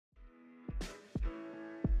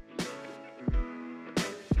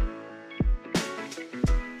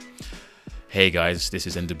Hey guys, this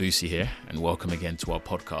is Ndabusi here, and welcome again to our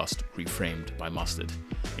podcast, Reframed by Mustard,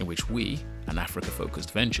 in which we, an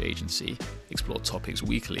Africa-focused venture agency, explore topics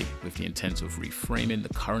weekly with the intent of reframing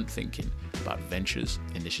the current thinking about ventures,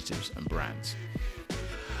 initiatives, and brands.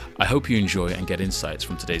 I hope you enjoy and get insights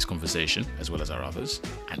from today's conversation, as well as our others,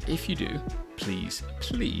 and if you do, please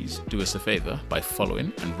do us a favor by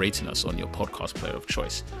following and rating us on your podcast player of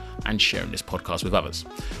choice and sharing this podcast with others.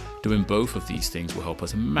 Doing both of these things will help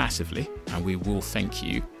us massively, and we will thank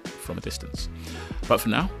you from a distance. But for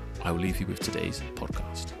now, I will leave you with today's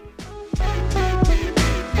podcast.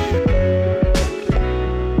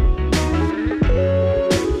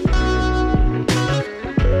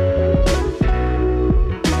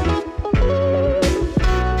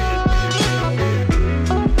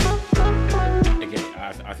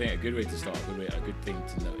 I think a good way to start, a good thing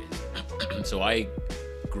to note is, so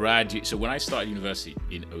when I started university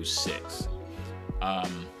in 2006,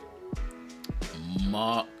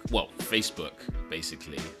 Facebook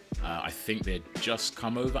basically, I think they'd just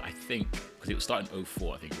come over, because it was starting in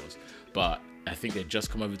 2004, I think it was, but I think they'd just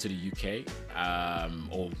come over to the UK,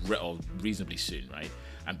 or reasonably soon, right?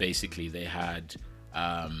 And basically they had,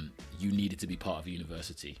 you needed to be part of a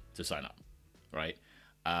university to sign up, right?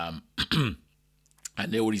 And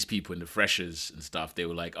there were all these people in the freshers and stuff. They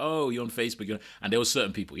were like, "Oh, you're on Facebook," and there were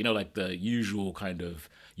certain people, like the usual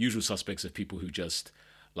suspects of people who just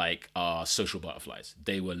like are social butterflies.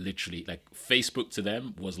 They were literally like, Facebook to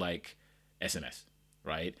them was like SMS,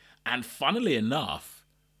 right? And funnily enough,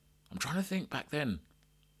 I'm trying to think back then.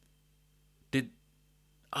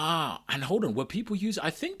 And hold on, I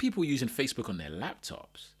think people were using Facebook on their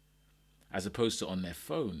laptops as opposed to on their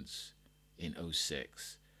phones in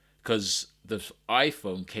 2006. Because the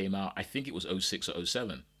iPhone came out, I think it was 2006 or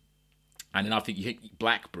 2007. And then I think you hit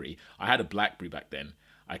BlackBerry. I had a BlackBerry back then.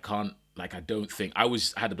 I had a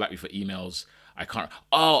BlackBerry for emails.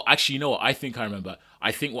 Actually, you know what? I think I remember.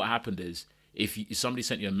 I think what happened is if somebody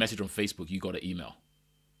sent you a message on Facebook, you got an email.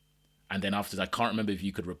 And then after that, I can't remember if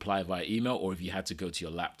you could reply via email or if you had to go to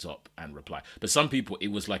your laptop and reply. But some people, it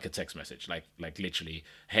was like a text message, like literally,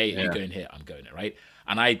 "Hey, are you going here? I'm going there," right?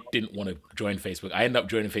 And I didn't want to join Facebook. I ended up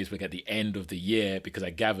joining Facebook at the end of the year because I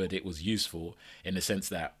gathered it was useful in the sense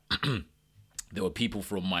that there were people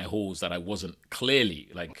from my halls that I wasn't going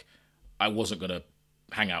to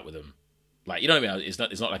hang out with them. Like, you know what I mean? It's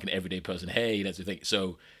not like an everyday person. Hey, that's the thing.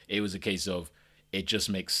 So it was a case of, it just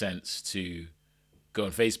makes sense to go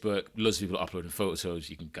on Facebook. Loads of people are uploading photos.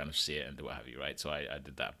 You can kind of see it and what have you, right? So I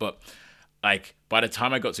did that. But like, by the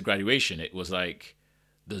time I got to graduation, it was like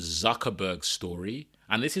the Zuckerberg story.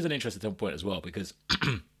 And this is an interesting point as well, because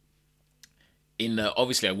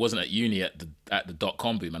obviously I wasn't at uni at the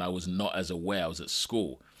dot-com boom, and I was not as aware. I was at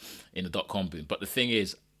school in the dot-com boom. But the thing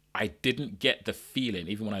is, I didn't get the feeling,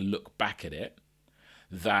 even when I look back at it,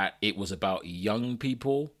 that it was about young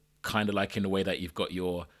people, kind of like in the way that you've got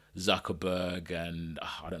your Zuckerberg and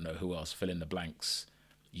I don't know who else, fill in the blanks,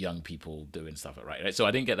 young people doing stuff, right? So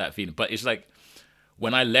I didn't get that feeling. But it's like,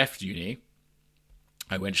 when I left uni,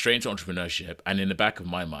 I went straight into entrepreneurship, and in the back of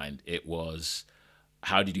my mind, it was,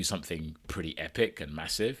 how do you do something pretty epic and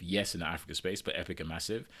massive? Yes, in the Africa space, but epic and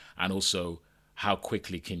massive. And also, how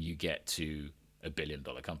quickly can you get to $1 billion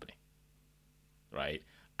company, right?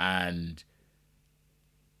 And,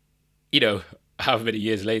 however many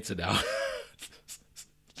years later now,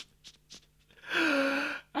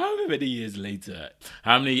 however many years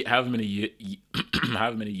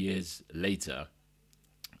later,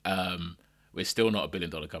 we're still not $1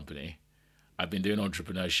 billion company. I've been doing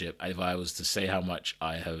entrepreneurship. If I was to say how much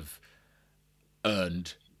I have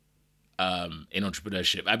earned in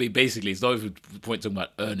entrepreneurship, I mean, basically, it's not even the point talking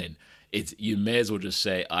about earning. It's, you may as well just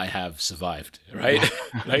say I have survived, right?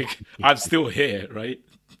 Like, I'm still here, right?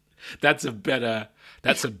 That's a better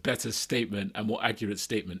statement, a more accurate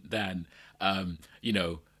statement than talking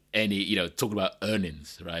about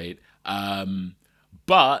earnings, right?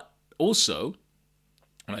 But also,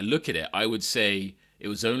 when I look at it, I would say it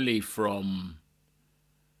was only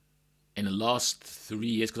in the last 3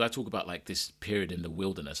 years, because I talk about like this period in the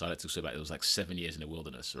wilderness. I like to say about it was like 7 years in the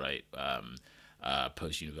wilderness, right?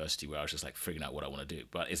 Post-university, where I was just like figuring out what I want to do.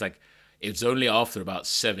 But it's only after about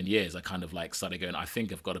 7 years I kind of like started going, I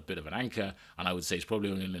think I've got a bit of an anchor. And I would say it's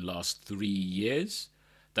probably only in the last 3 years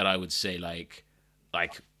that I would say like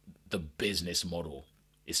the business model,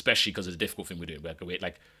 especially because of the difficult thing we're doing.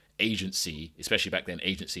 Like agency, especially back then,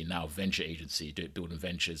 agency, now venture agency, building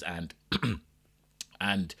ventures and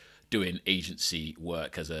doing agency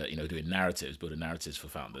work as doing narratives, building narratives for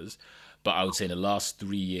founders. But I would say in the last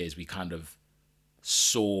 3 years, we kind of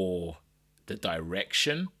saw the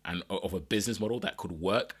direction and of a business model that could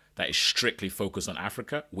work that is strictly focused on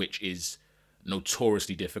Africa, which is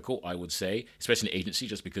notoriously difficult, I would say, especially in agency,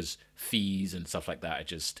 just because fees and stuff like that are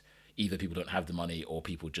just either people don't have the money or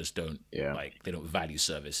people just don't Yeah. like they don't value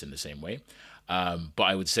service in the same way. But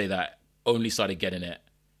I would say that only started getting it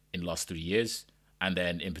in the last 3 years, and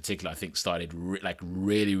then in particular, I think started like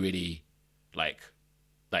really, really like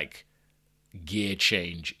like gear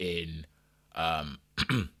change in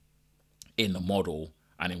the model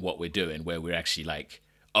and in what we're doing, where we're actually like,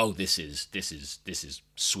 oh, this is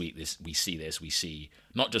sweet. This we see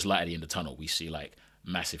not just light at the end of the tunnel. We see like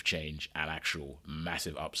massive change and actual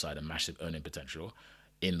massive upside and massive earning potential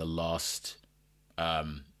in the last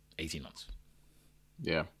 18 months,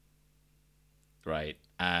 Yeah. right?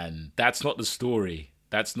 And that's not the story.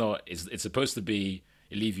 That's not. It's supposed to be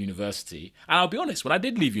you leave university. And I'll be honest, when I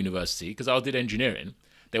did leave university, because I did engineering,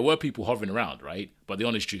 there were people hovering around, right? But the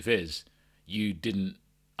honest truth is, you didn't.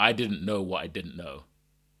 I didn't know what I didn't know,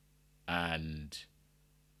 and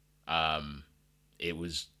it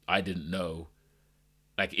was I didn't know.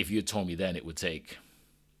 Like if you had told me then, it would take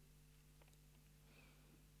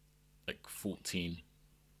like 14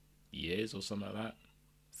 years or something like that,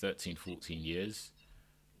 13, 14 years,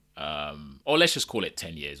 or let's just call it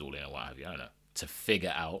 10 years all in or what have you. I don't know to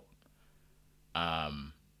figure out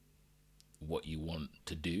what you want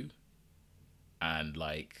to do and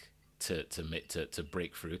like to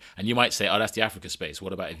break through. And you might say, oh, that's the Africa space.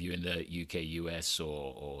 What about if you're in the UK, US,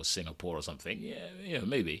 or Singapore or something? Yeah,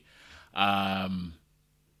 maybe. But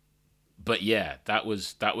yeah, that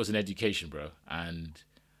was an education, bro. And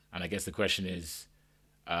I guess the question is,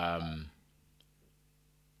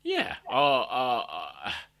 yeah,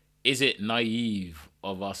 is it naive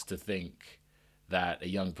of us to think that a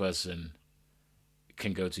young person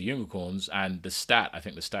can go to unicorns? And I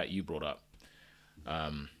think the stat you brought up,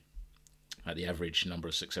 the average number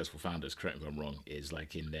of successful founders, correct me if I'm wrong, is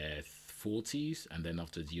like in their 40s, and then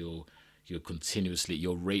after you're continuously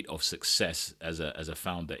your rate of success as a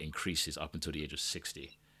founder increases up until the age of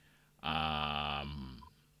 60.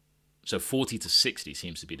 So 40 to 60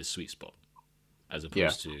 seems to be the sweet spot, as Yeah.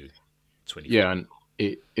 opposed to 25. Yeah. And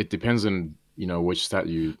it depends on,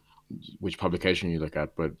 which publication you look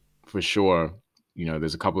at, but for sure,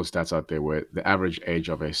 there's a couple of stats out there where the average age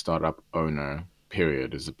of a startup owner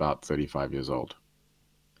period is about 35 years old.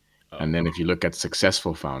 Oh, And then if you look at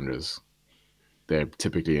successful founders, they're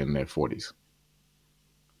typically in their 40s.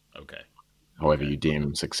 okay, However okay, you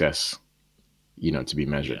deem success, to be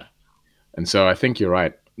measured. yeah, And so I think you're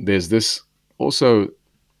right. There's this also,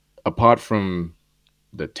 apart from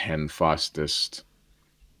the 10 fastest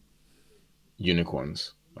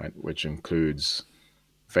unicorns, right, which includes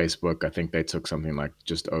Facebook. I think they took something like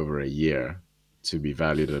just over a year to be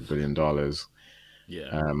valued at $1 billion. yeah.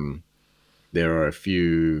 Um, there are a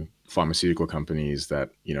few pharmaceutical companies that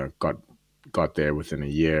got there within a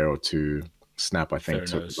year or two. Snap, I think,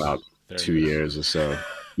 took Theranos, about 2 Theranos. years or so.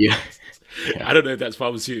 Yeah, yeah, I don't know if that's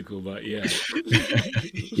pharmaceutical, but yeah, yeah.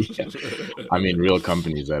 I mean, real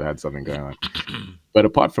companies that had something going on. But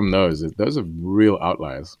apart from those are real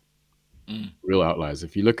outliers. Real outliers.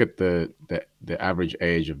 If you look at the average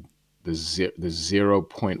age of the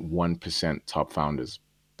 0.1% top founders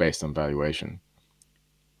based on valuation,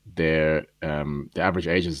 the average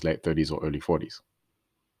age is late 30s or early 40s.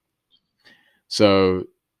 So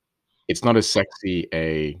it's not as sexy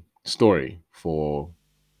a story for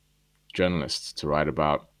journalists to write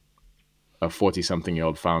about a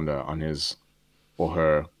 40-something-year-old founder on his or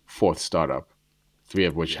her fourth startup, three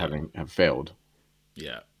of which yeah, have failed,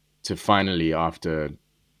 yeah, to finally, after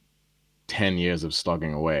 10 years of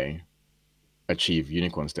slogging away, achieve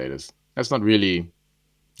unicorn status. That's not really,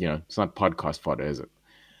 it's not podcast fodder, is it?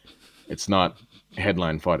 It's not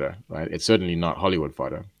headline fodder, right? It's certainly not Hollywood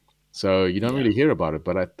fodder. So you don't yeah, really hear about it,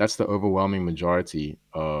 but that's the overwhelming majority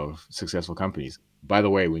of successful companies. By the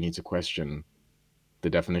way, we need to question the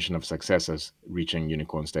definition of success as reaching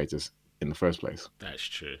unicorn status in the first place. that's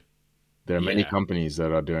true. There are many Yeah, companies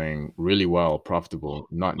that are doing really well, profitable,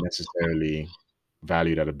 not necessarily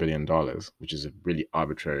valued at $1 billion, which is a really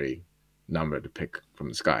arbitrary number to pick from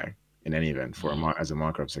the sky in any event for as a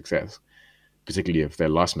marker of success, particularly if they're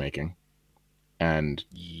loss making and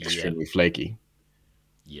yep, extremely flaky.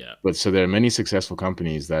 yeah, But so there are many successful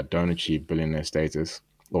companies that don't achieve billionaire status,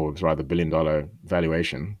 or rather $1 billion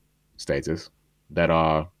valuation status, that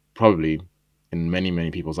are probably, in many, many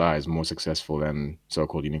people's eyes, more successful than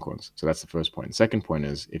so-called unicorns. So that's the first point. Second point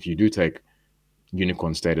is, if you do take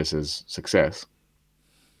unicorn status as success,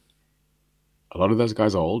 a lot of those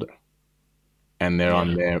guys are older, and they're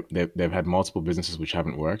on yeah, they've had multiple businesses which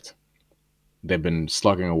haven't worked. They've been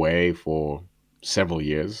slugging away for several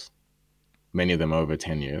years, many of them over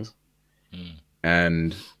 10 years. Mm.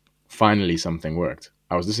 And finally, something worked.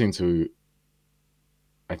 I was listening to,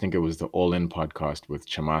 I think it was the All In podcast with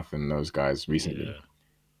Chamath and those guys recently. Yeah.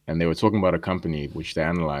 And they were talking about a company which they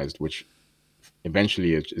analyzed, which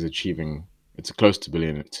eventually is achieving, it's close to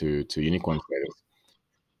billion to unicorn status.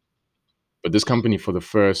 But this company, for the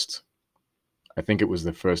first, I think it was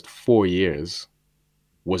the first 4 years,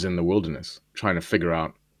 was in the wilderness trying to figure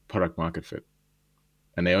out product market fit.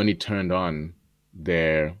 And they only turned on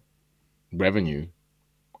their revenue,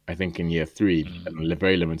 I think, in year three Mm. on a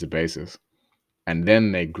very limited basis. And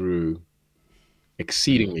then they grew Mm.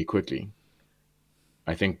 exceedingly quickly.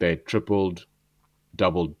 I think they tripled,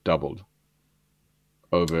 doubled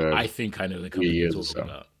over I think I know the three company you're years or talking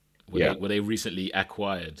so. about. Yeah. Were they recently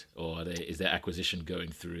acquired, or is their acquisition going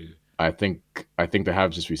through? I think they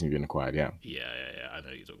have just recently been acquired. Yeah. Yeah, yeah, yeah. I know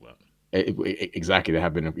you're talking about. Exactly. They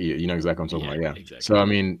have been, you know exactly what I'm talking Yeah, about. Yeah. So, exactly. I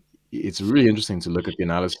mean, it's really interesting to look at the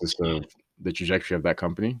analysis of the trajectory of that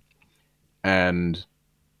company. And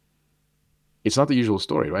it's not the usual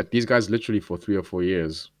story, right? These guys literally for 3 or 4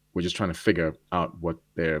 years were just trying to figure out what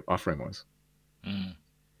their offering was. Mm.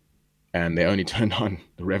 And they only turned on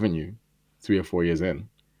the revenue 3 or 4 years in.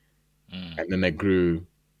 Mm. And then they grew,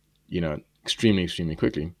 extremely, extremely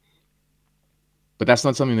quickly. But that's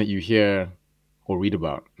not something that you hear or read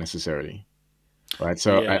about necessarily. Right.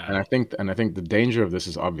 So Yeah. and I think the danger of this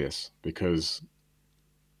is obvious because,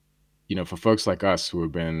 for folks like us who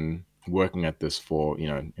have been working at this for,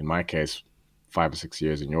 in my case, 5 or 6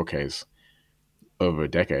 years, in your case, over a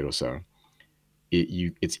decade or so,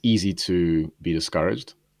 it's easy to be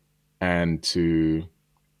discouraged and to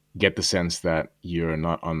get the sense that you're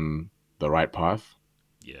not on the right path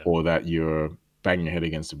Yeah. or that you're banging your head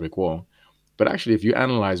against a brick wall. But actually, if you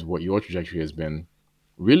analyze what your trajectory has been,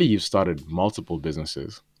 really you've started multiple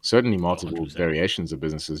businesses, certainly Oh, multiple 100%. variations of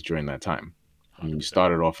businesses during that time. I mean, you 100%.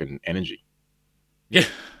 started off in energy, Yeah.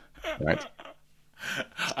 right?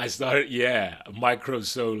 I started, yeah, micro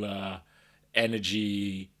solar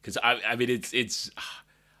energy, because I mean it's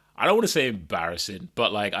I don't want to say embarrassing,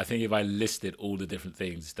 but like I think if I listed all the different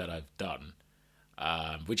things that I've done,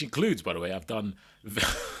 which includes, by the way, I've done.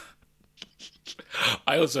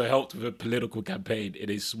 I also helped with a political campaign in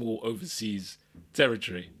a small overseas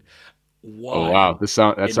territory. Oh wow, While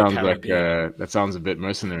that in the sounds like Caribbean. that sounds a bit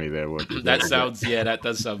mercenary there. What That sounds, yeah, that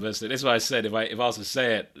does sound messy. That's why I said if I was to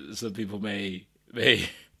say it, some people may we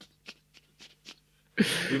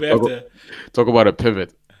may have talk, to. talk about a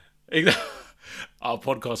pivot. Our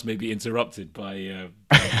podcast may be interrupted by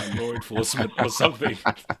law enforcement or something.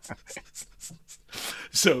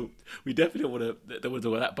 So we definitely don't want to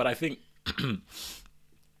do that. But I think,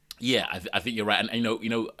 yeah, I think you're right.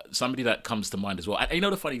 And somebody that comes to mind as well. And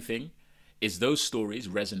the funny thing is, those stories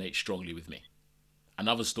resonate strongly with me.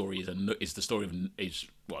 Another story is the story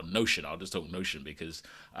of Notion. I'll just talk Notion because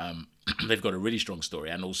they've got a really strong story,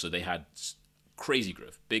 and also they had crazy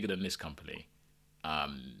growth, bigger than this company,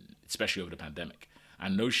 especially over the pandemic.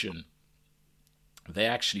 And Notion, they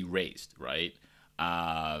actually raised, right.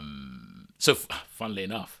 So funnily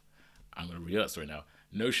enough, I'm going to read that story now.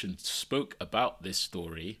 Notion spoke about this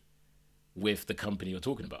story with the company you're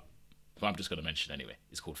talking about. But I'm just going to mention it anyway.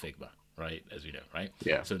 It's called Figma, right? As we know, right?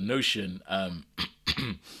 Yeah. So Notion,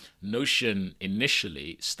 Notion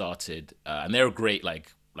initially started, and they're a great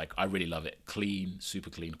like I really love it. Clean, super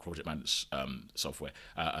clean project management software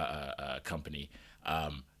company.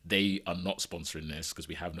 They are not sponsoring this because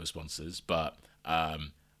we have no sponsors, but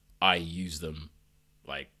I use them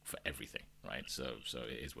like for everything, right? So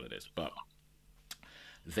it is what it is. But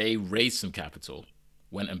they raised some capital,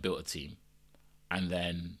 went and built a team, and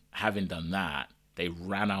then having done that, they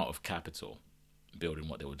ran out of capital building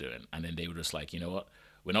what they were doing, and then they were just like, you know what,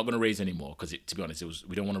 we're not going to raise any more because, to be honest,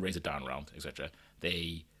 we don't want to raise a down round, etc.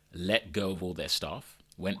 They let go of all their staff,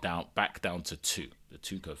 went back down to the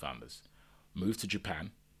two co-founders, moved to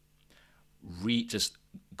Japan, just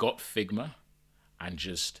got Figma, and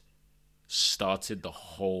just started the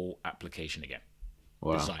whole application again,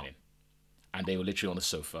 Wow. designing. And they were literally on the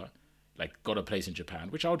sofa, like got a place in Japan,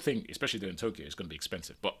 which I would think, especially there in Tokyo, is going to be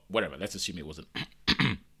expensive. But whatever, let's assume it wasn't.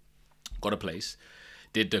 Got a place,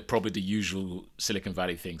 did probably the usual Silicon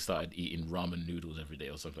Valley thing, started eating ramen noodles every day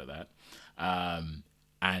or something like that.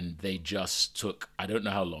 And they just took, I don't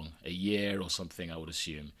know how long, a year or something, I would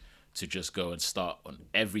assume, to just go and start on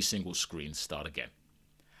every single screen, start again.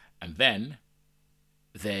 And then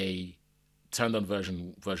they turned on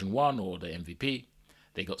version 1 or the MVP.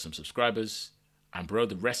 They got some subscribers, and bro,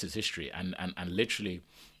 the rest is history. And literally,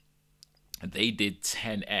 they did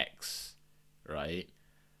 10x, right?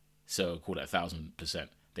 So call that 1,000%.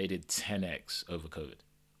 They did 10x over COVID.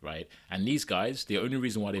 right? And these guys, the only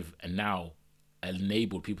reason why they've now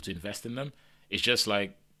enabled people to invest in them is just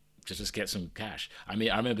like just get some cash. I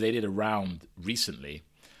mean, I remember they did a round recently.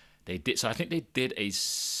 They did so. I think they did a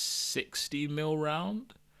 60 mil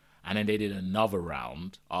round, and then they did another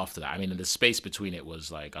round after that. I mean, and the space between it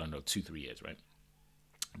was like, I don't know, 2 3 years, right?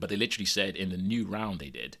 But they literally said in the new round they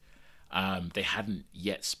did, they hadn't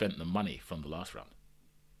yet spent the money from the last round.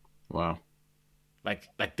 Wow. Like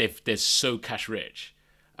they're so cash rich,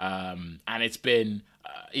 and it's been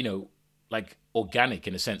like organic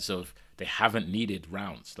in the sense of they haven't needed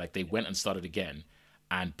rounds. Like they went and started again,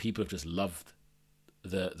 and people have just loved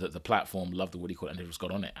the platform, loved the what do you call it, and they just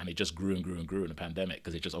got on it, and it just grew and grew and grew in the pandemic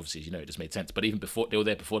because it just obviously it just made sense. But even before they were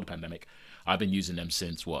there before the pandemic, I've been using them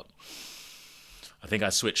since what I think I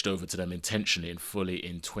switched over to them intentionally and fully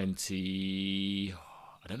in 20.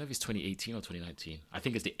 I don't know if it's 2018 or 2019. I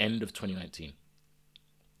think it's the end of 2019.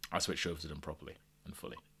 I switched over to them properly and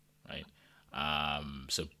fully, right?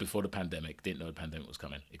 So before the pandemic, didn't know the pandemic was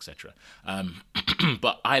coming, etc.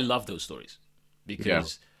 But I love those stories Yeah.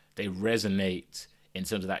 because they resonate in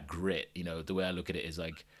terms of that grit. The way I look at it is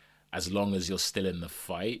like, as long as you're still in the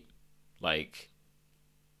fight, like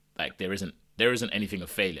there isn't anything of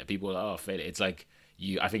failure. People are like, oh, failure. It's like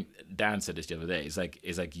you. I think Dan said this the other day. It's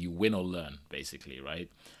like you win or learn, basically, right?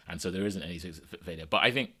 And so there isn't any failure. But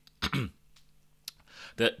I think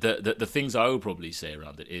the things I would probably say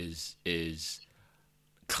around it is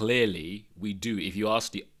clearly we do. If you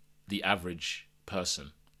ask the average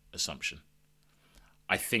person assumption,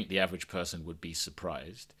 I think the average person would be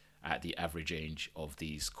surprised at the average age of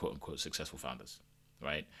these quote unquote successful founders,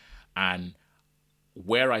 right? And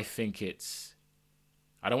where I think it's,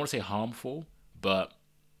 I don't want to say harmful, but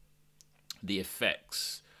the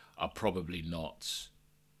effects are probably not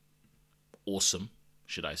awesome,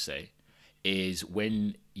 should I say, is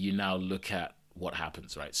when you now look at what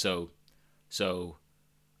happens, right? So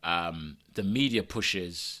the media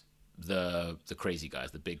pushes the crazy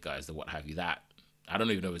guys, the big guys, the what have you. That I don't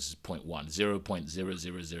even know if it's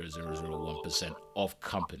 0.1% of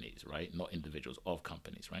companies, right? Not individuals, of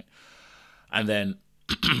companies, right? And then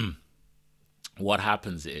what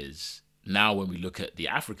happens is now when we look at the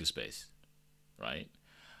Africa space, right?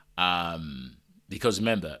 Because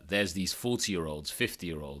remember, there's these 40-year-olds,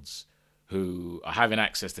 50-year-olds who are having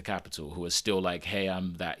access to capital who are still like, hey,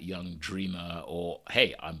 I'm that young dreamer, or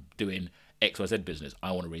hey, I'm doing XYZ business.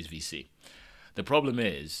 I want to raise VC. The problem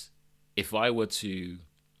is, if I were to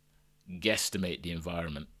guesstimate the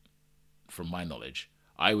environment from my knowledge,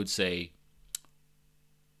 I would say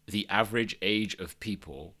the average age of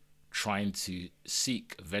people trying to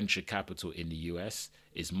seek venture capital in the US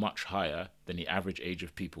is much higher than the average age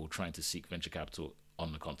of people trying to seek venture capital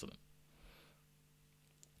on the continent.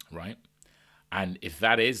 Right? And if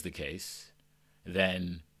that is the case,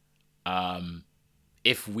 then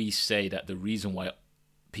if we say that the reason why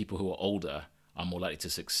people who are older are more likely to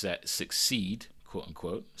succeed, quote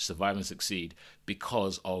unquote, survive and succeed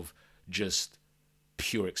because of just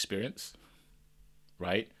pure experience,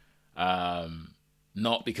 right?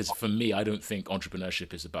 Not because, for me, I don't think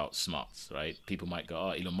entrepreneurship is about smarts, right? People might go,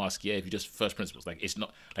 oh, Elon Musk, yeah, if you just first principles, like it's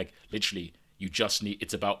not like literally you just need,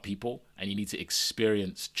 it's about people, and you need to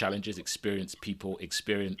experience challenges, experience people,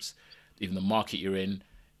 experience even the market you're in,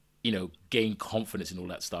 gain confidence in all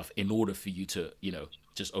that stuff in order for you to,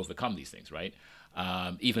 just overcome these things, right?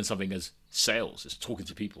 Even something as sales, as talking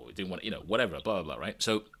to people, doing what, whatever, blah, blah, blah, right?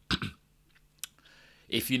 So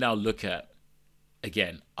if you now look at,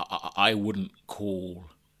 again, I wouldn't call,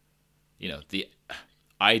 the,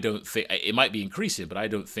 I don't think, it might be increasing, but I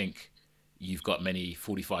don't think you've got many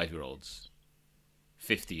 45-year-olds,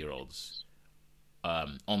 50-year-olds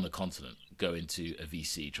on the continent go into a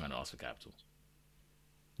VC trying to ask for capital,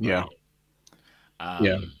 Yeah. right?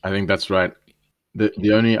 Yeah. I think that's right.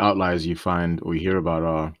 The only outliers you find or you hear about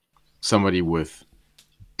are somebody with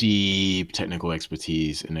deep technical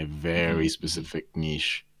expertise in a very specific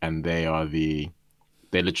niche, and they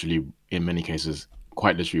literally, in many cases,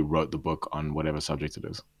 quite literally wrote the book on whatever subject it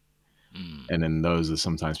is. And then those are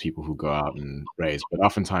sometimes people who go out and raise, but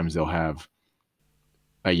oftentimes they'll have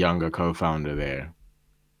a younger co-founder there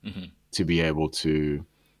to be able to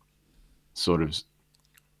sort of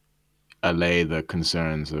allay the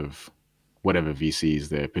concerns of whatever VCs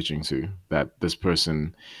they're pitching to. That this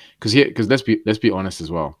person, because let's be honest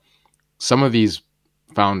as well. Some of these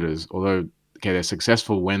founders, although okay, they're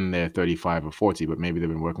successful when they're 35 or 40, but maybe they've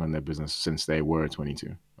been working on their business since they were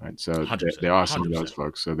 22, right? So 100%, there are some of those 100%.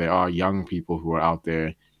 folks. So there are young people who are out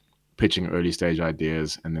there pitching early stage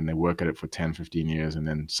ideas, and then they work at it for 10, 15 years, and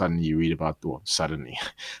then suddenly you read about, or suddenly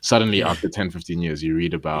Yeah. after 10, 15 years, you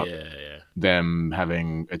read about Yeah. Yeah. them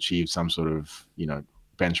having achieved some sort of,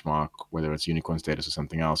 benchmark, whether it's unicorn status or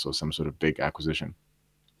something else, or some sort of big acquisition.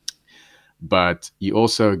 But you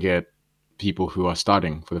also get people who are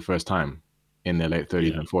starting for the first time in their late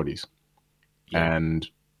 30s Yeah. and 40s. Yeah. And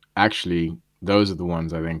actually, those are the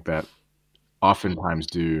ones I think that oftentimes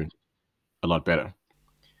do a lot better.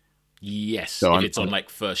 Yes, So if it's on like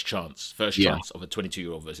first yeah, chance of a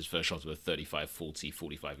 22-year-old versus first chance of a 35, 40,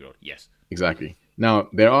 45-year-old. Yes. exactly. Now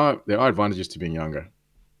there are advantages to being younger,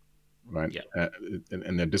 right? Yeah.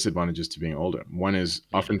 And there are disadvantages to being older. One is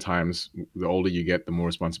Yeah. oftentimes the older you get, the more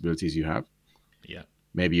responsibilities you have. Yeah.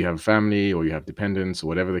 Maybe you have a family or you have dependents or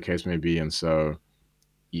whatever the case may be, and so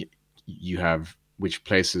you, you have, which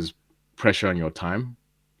places pressure on your time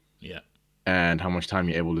Yeah. and how much time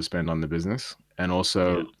you're able to spend on the business, and Yeah.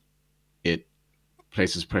 also it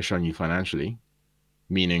places pressure on you financially,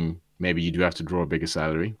 meaning maybe you do have to draw a bigger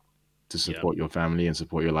salary to Yeah. support your family and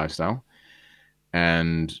support your lifestyle,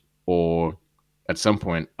 and or at some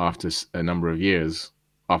point after a number of years,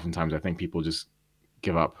 oftentimes I think people just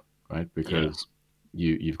give up, right? Yeah. Because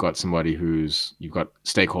you've got somebody you've got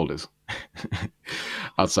stakeholders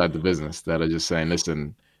outside the business that are just saying,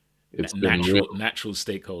 listen, it's been real. Natural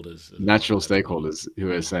stakeholders as well. Natural That's what you. stakeholders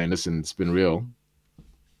who are saying, listen, it's been real,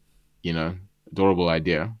 you know, adorable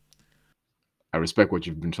idea. I respect what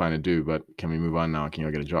you've been trying to do, but can we move on now? Can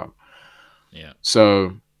you get a job? Yeah.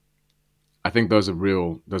 So I think those are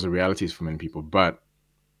realities for many people. But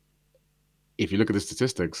if you look at the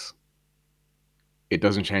statistics, it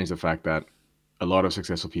doesn't change the fact that a lot of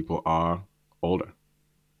successful people are older.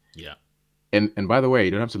 Yeah. And by the way,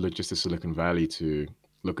 you don't have to look just to Silicon Valley to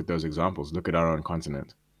look at those examples. Look at our own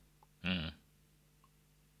continent. Mm.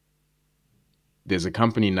 There's a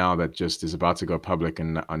company now that just is about to go public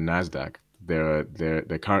on Nasdaq.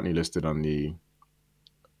 They're currently listed on the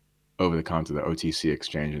over the counter, the OTC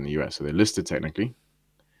exchange in the US. So they're listed technically,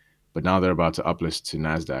 but now they're about to uplist to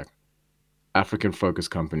Nasdaq. African focused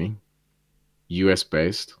company, US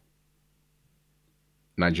based,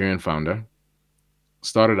 Nigerian founder,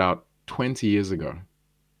 started out 20 years ago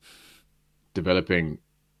developing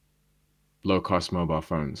low cost mobile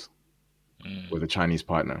phones Mm. with a Chinese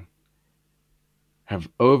partner. Have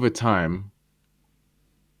over time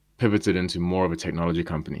pivoted into more of a technology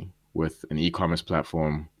company with an e-commerce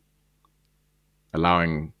platform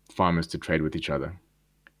allowing farmers to trade with each other.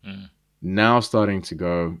 Mm. Now starting to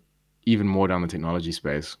go even more down the technology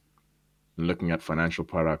space, looking at financial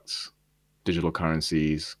products, digital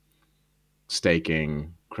currencies,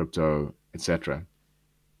 staking, crypto, etc.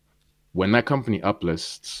 When that company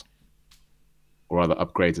uplists, or rather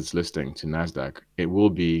upgrades its listing to Nasdaq, it will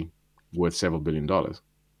be worth several $billions.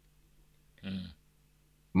 Mm.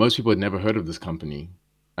 Most people had never heard of this company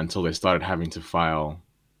until they started having to file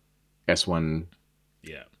S1,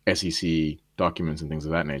 Yeah. SEC documents and things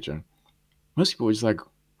of that nature. Most people were just like,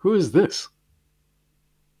 who is this?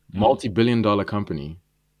 Mm. Multi-billion-dollar company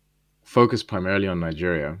focused primarily on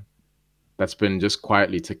Nigeria that's been just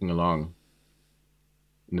quietly ticking along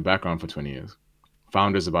in the background for 20 years.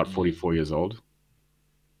 Founder's about Mm. 44 years old.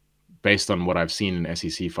 Based on what I've seen in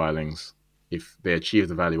SEC filings, if they achieve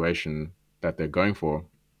the valuation that they're going for,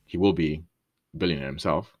 he will be a billionaire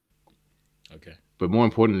himself. Okay. But more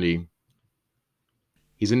importantly,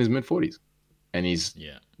 he's in his mid 40s and he's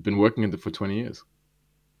Yeah. been working at it for 20 years.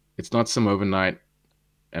 It's not some overnight,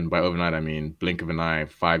 and by overnight, I mean blink of an eye,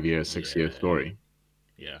 5 year, 6 year Yeah. story.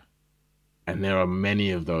 Yeah. And there are many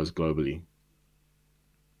of those globally,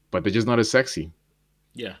 but they're just not as sexy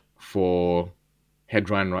Yeah. for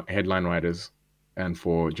headline writers and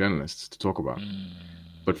for journalists to talk about.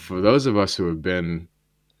 But Mm. for those of us who have been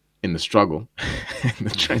in the struggle, in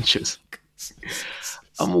the trenches,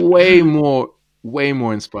 I'm way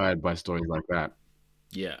more inspired by stories like that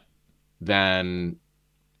Yeah. than,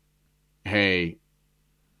 hey,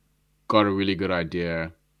 got a really good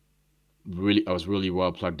idea. I was really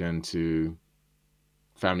well plugged into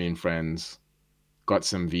family and friends. Got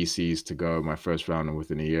some VCs to go my first round, and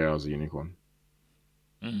within a year, I was a unicorn.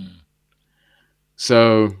 Mm.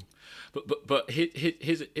 So But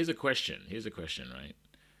here's a question. Here's a question, right?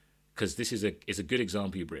 Because this is a good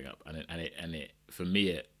example you bring up, and it for me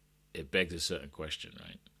it begs a certain question,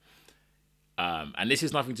 right? And this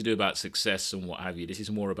is nothing to do about success and what have you. This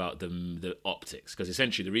is more about the optics, because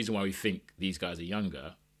essentially the reason why we think these guys are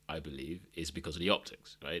younger, I believe, is because of the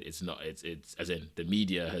optics, right? It's not it's as in the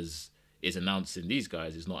media is announcing these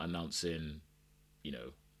guys, is not announcing, you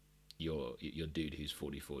know, your dude who's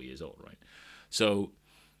 44 years old, right? So,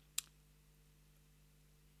 but, but here, here's a question. Here's a question, right? Because this is a good example you bring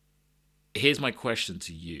up, and it, and it for me it begs a certain question, right? So Here's my question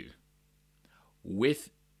to you. With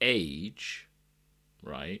age,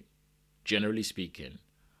 right? Generally speaking,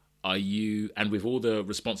 are you, and with all the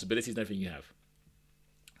responsibilities and everything you have,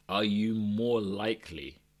 are you more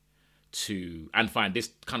likely to, and fine,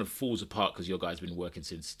 this kind of falls apart because your guy's been working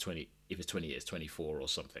since 20, if it's 20 years, 24 or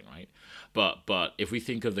something, right? But if we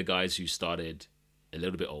think of the guys who started a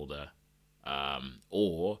little bit older,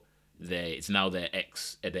 or it's now their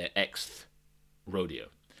Xth rodeo,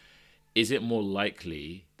 is it more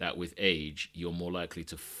likely that with age you're more likely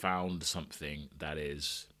to found something that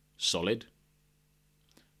is solid,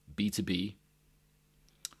 B2B,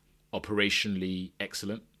 operationally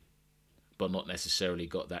excellent, but not necessarily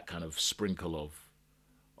got that kind of sprinkle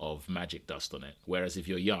of magic dust on it? Whereas if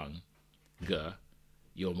you're younger,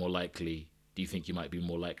 you're more likely. Do you think you might be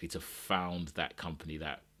more likely to found that company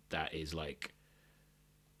that is like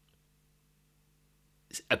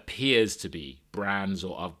appears to be brands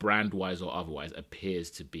or brand wise or otherwise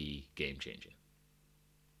appears to be game changing?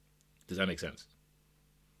 Does that make sense?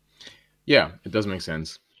 Yeah, it does make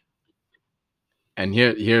sense. And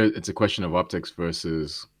here it's a question of optics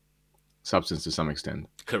versus substance to some extent.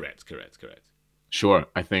 Correct. Sure,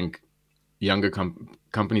 I think younger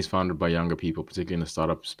companies founded by younger people, particularly in the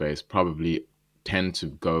startup space, probably tend to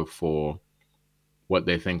go for what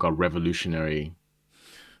they think are revolutionary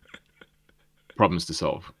problems to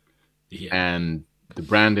solve. Yeah, And the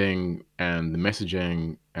branding and the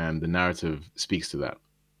messaging and the narrative speaks to that.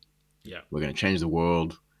 yeah. We're going to change the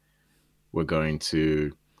world. We're going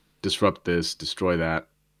to disrupt this, destroy that,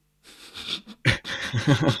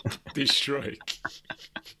 Destroy,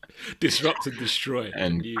 disrupt and destroy. The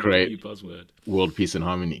and new create buzzword. world peace and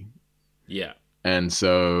harmony. Yeah, And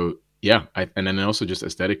so, yeah, and then also just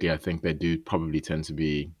aesthetically, I think they do probably tend to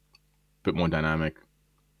be a bit more dynamic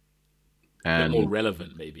a bit more and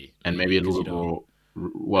relevant, maybe, maybe a because little bit more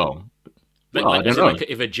well. Well, I like don't as in know. like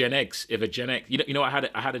if a Gen X,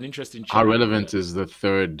 I had an interesting How chat with relevant is the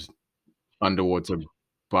third underwater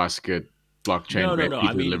basket blockchain no, based no.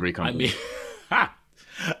 pizza delivery I mean, company?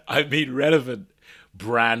 I mean relevant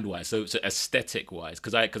brand wise, so aesthetic wise,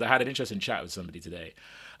 because I had an interesting chat with somebody today,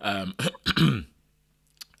 um,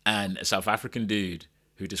 and a South African dude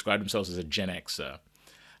who described himself as a Gen Xer,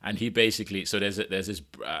 and he basically, so there's this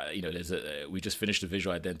we just finished the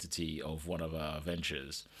visual identity of one of our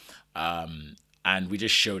ventures, and we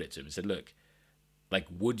just showed it to him and said, look, like,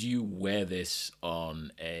 would you wear this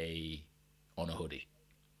on a hoodie?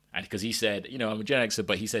 And because he said, I'm a Gen Xer,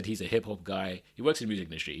 but he said he's a hip hop guy. He works in the music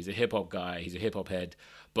industry. He's a hip hop guy. He's a hip hop head,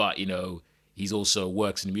 but he's also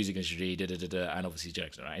works in the music industry. Da, da, da, da, and obviously Gen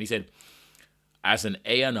Xer, right? And he said, as an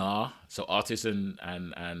A&R, so artist and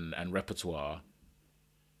repertoire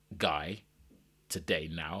guy today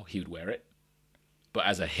now, he would wear it, but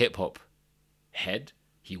as a hip hop head,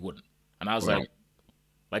 he wouldn't. And I was Right.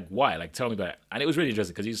 like, why? Like, tell me about it. And it was really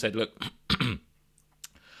interesting because he said, look,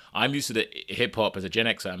 I'm used to the hip hop as a Gen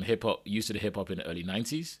X. I'm hip hop used to the hip hop in the early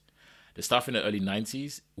 '90s. The stuff in the early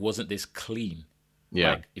 '90s wasn't this clean.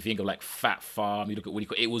 Yeah. Like if you think of like Fat Farm, you look at what do you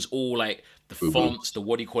call it, was all like the Boo-boo. fonts, the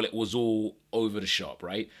what do you call it, was all over the shop,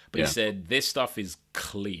 right? But he Yeah. said this stuff is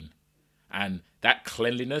clean, and that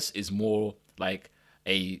cleanliness is more like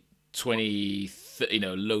a 20,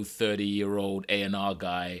 low 30-year-old A&R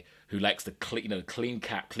guy who likes the clean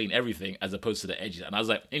cap, clean everything, as opposed to the edges. And I was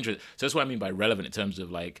like, interesting. So that's what I mean by relevant in terms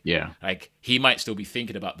of Yeah. like he might still be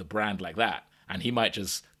thinking about the brand like that, and he might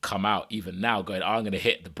just come out even now going, I'm going to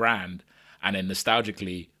hit the brand, and then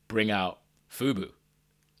nostalgically bring out Fubu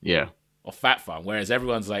Yeah. or Fat Farm. Whereas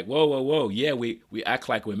everyone's like, whoa, yeah, we act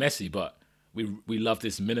like we're messy, but we love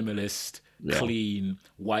this minimalist, Yeah. clean,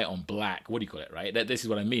 white on black. What do you call it, right? This is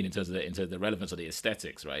what I mean in terms of the relevance of the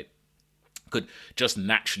aesthetics, right? Could just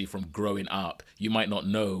naturally from growing up, you might not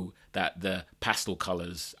know that the pastel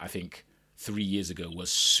colors, I think 3 years ago,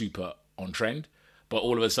 was super on trend. But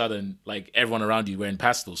all of a sudden, like everyone around you wearing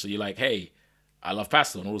pastel, so you're like, "Hey, I love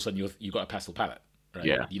pastel," and all of a sudden you got a pastel palette, right?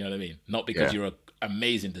 Yeah. You know what I mean? Not because Yeah. you're an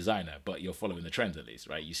amazing designer, but you're following the trends at least,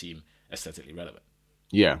 right? You seem aesthetically relevant.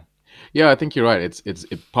 Yeah. Yeah, I think you're right.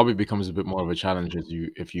 It probably becomes a bit more of a challenge as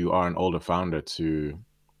you if you are an older founder to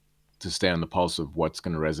stay on the pulse of what's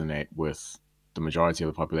going to resonate with the majority of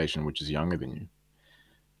the population, which is younger than you.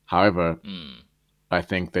 However, Mm, I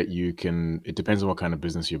think that you can. It depends on what kind of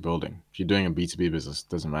business you're building. If you're doing a B2B business, it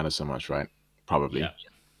doesn't matter so much, right? yeah, Probably.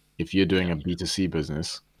 If you're doing yeah, a B2C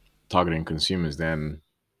business, targeting consumers, then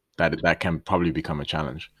that can probably become a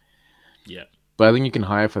challenge. yeah. But I think you can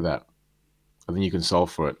hire for that. I think you can solve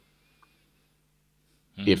for it.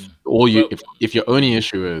 If all you Well, if your only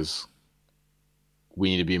issue is we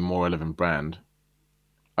need to be a more relevant brand,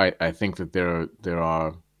 I think that there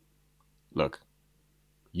are look,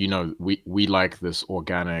 we like this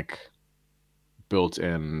organic,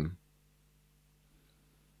 built-in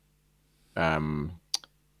um,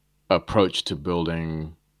 approach to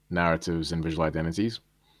building narratives and visual identities.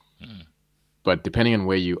 Mm. But depending on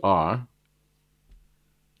where you are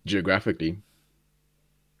geographically,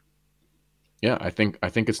 yeah, I think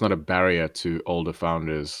it's not a barrier to older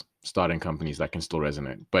founders starting companies that can still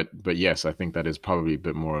resonate. But yes, I think that is probably a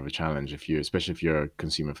bit more of a challenge if you, especially if you're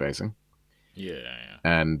consumer facing. Yeah, yeah.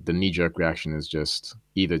 And the knee jerk reaction is just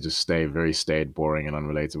either just stay very staid, boring, and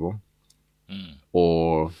unrelatable, Mm.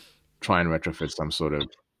 or try and retrofit some sort of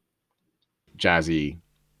jazzy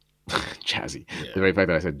jazzy. Yeah. The very fact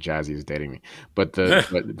that I said jazzy is dating me. But try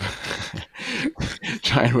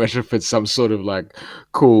and retrofit some sort of like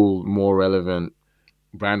cool, more relevant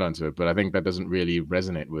brand onto it. But I think that doesn't really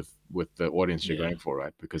resonate with the audience you're Yeah. going for,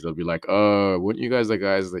 right? Because they'll be like, "Oh, weren't you guys the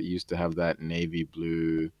guys that used to have that navy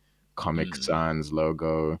blue Comic Mm. Sans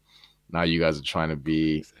logo? Now you guys are trying to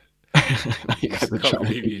be, now you guys are Can't trying to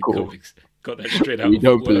believe be you cool. comics got that straight out We of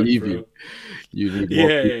don't Word, believe you. bro. You need more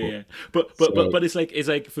Yeah, yeah, people." yeah. But but but So but it's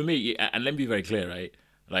like for me, and let me be very clear, right?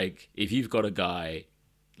 Like if you've got a guy,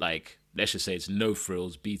 like let's just say it's no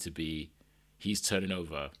frills B2B, he's turning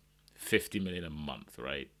over 50 million a month,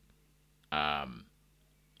 right? Um,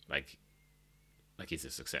 like like it's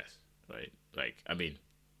a success, right? Like I mean,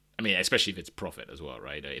 especially if it's profit as well,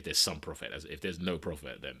 right? If there's some profit, as if there's no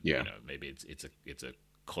profit, then yeah, maybe it's a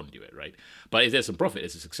conduit, right? But if there's some profit,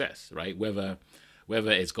 it's a success, right? Whether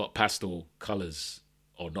it's got pastel colors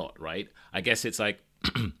or not, right? I guess it's like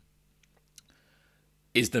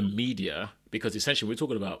is the media, because essentially we're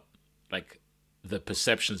talking about like the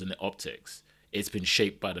perceptions and the optics. It's been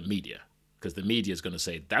shaped by the media because the media is going to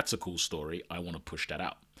say that's a cool story. I want to push that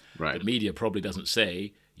out. The right. media probably doesn't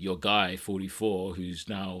say your guy 44 who's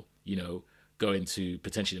now going to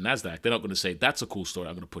potentially the Nasdaq. They're not going to say that's a cool story.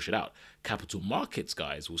 I'm going to push it out. Capital markets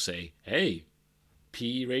guys will say, hey,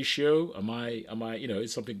 P ratio. Am I?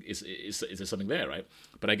 It's something. Is there something there, right?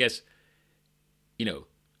 But I guess you know,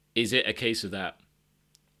 is it a case of that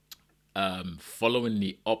following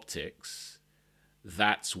the optics?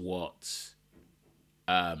 That's what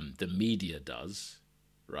the media does,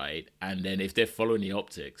 right? And then if they're following the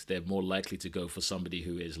optics, they're more likely to go for somebody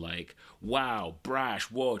who is like, wow,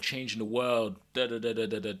 brash, whoa, changing the world, da da da da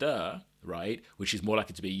da da da, right? Which is more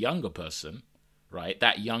likely to be a younger person, right?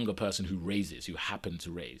 That younger person who happened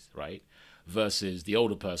to raise, right? Versus the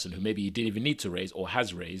older person who maybe you didn't even need to raise or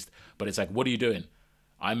has raised, but it's like, what are you doing?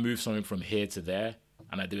 I move something from here to there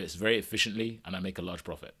and I do it very efficiently and I make a large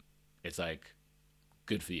profit. It's like,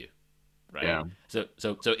 good for you, right? Yeah, So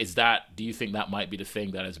is that? Do you think that might be the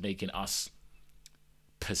thing that is making us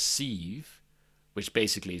perceive, which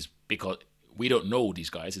basically is because we don't know these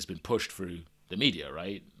guys? It's been pushed through the media,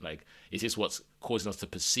 right? Like, is this what's causing us to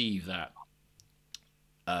perceive that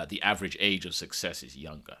the average age of success is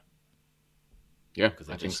younger yeah, because I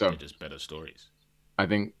they're think just so. they're just better stories, I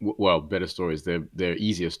think well, better stories. They're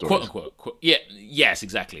easier quote stories. unquote. Yeah, yes,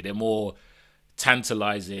 exactly. They're more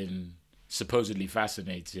tantalizing, supposedly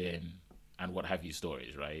fascinating, and what have you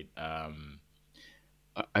stories, right?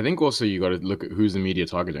 I think also you got to look at who's the media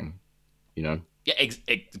targeting. You know, Yeah,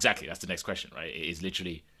 exactly. That's the next question, right? It is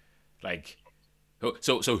literally like,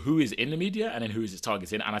 so who is in the media and then who is its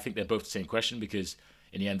targeting? And I think they're both the same question because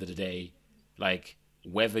in the end of the day, like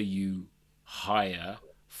whether you hire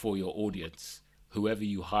for your audience, whoever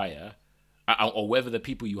you hire, or whether the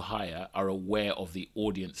people you hire are aware of the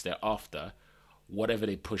audience they're after, whatever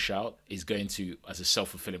they push out is going to, as a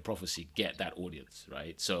self-fulfilling prophecy, get that audience,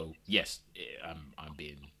 right? So yes, I'm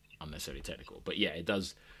being unnecessarily technical, but yeah, it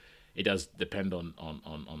does depend on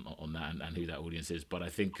that and who that audience is. But I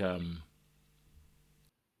think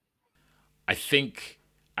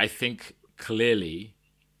I think clearly,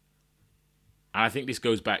 and I think this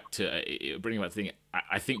goes back to bringing back the thing.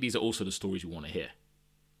 I think these are also the stories we want to hear.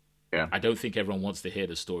 yeah, I don't think everyone wants to hear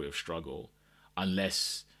the story of struggle,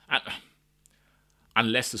 unless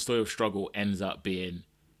unless the story of struggle ends up being,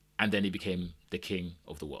 and then he became the king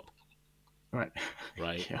of the world, right,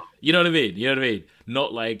 right? yeah, You know what I mean? You know what I mean?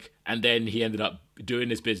 Not like, and then he ended up doing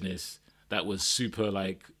this business that was super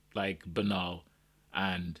like banal,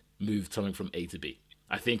 and moved something from A to B.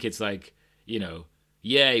 I think it's like,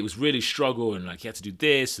 yeah, it was really struggle and like he had to do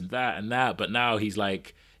this and that and that, but now he's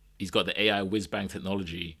got the AI whiz bang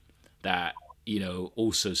technology that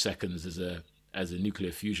also seconds as a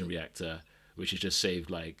nuclear fusion reactor, which has just saved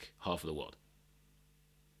like half of the world.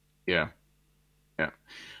 yeah, yeah.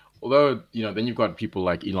 Although then you've got people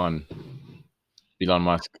like Elon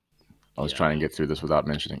Musk. I was Yeah, I trying to know. get through this without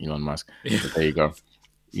mentioning Elon Musk, but there you go.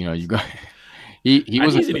 You got he And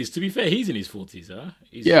wasn't. he's in his. To be fair, he's in his 40s, huh?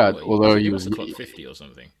 He's Yeah, what? although He must have clocked 50 or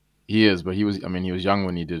something. he is, but he was. I mean, he was young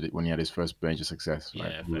when he did it, when he had his first major success,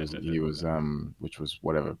 right? Yeah, fair, fair, fair, He fair, was fair. which was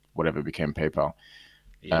whatever became PayPal.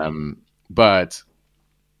 Yeah. But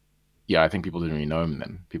yeah, I think people didn't really know him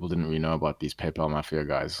then. People didn't really know about these PayPal mafia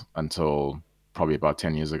guys until probably about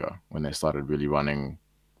 10 years ago when they started really running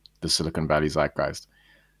the Silicon Valley zeitgeist.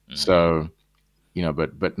 Mm. So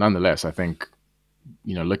but nonetheless, I think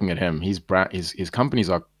looking at him, his companies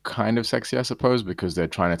are kind of sexy, I suppose, because they're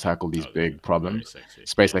trying to tackle these Oh, they're big very problems. sexy. Yeah.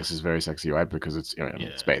 SpaceX is very sexy, right? Because it's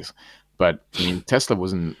Yeah. space. But I mean, Tesla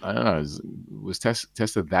wasn't. I don't know. Was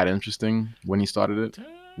Tesla that interesting when he started it?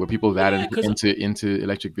 Were people that Yeah, because into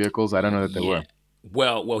electric vehicles? I don't know that they yeah.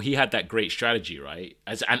 were. Well, he had that great strategy, right?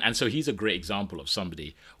 And so he's a great example of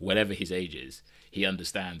somebody, whatever his age is, he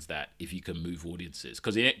understands that if you can move audiences,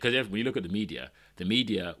 because when you look at the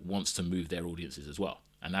media wants to move their audiences as well,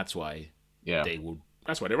 and that's why Yeah, they will.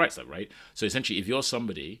 That's why they write stuff, right? So essentially, if you're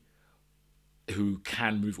somebody who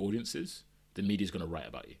can move audiences, the media is going to write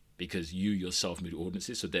about you because you yourself move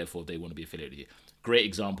audiences. So therefore, they want to be affiliated with you. Great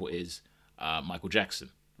example is Michael Jackson,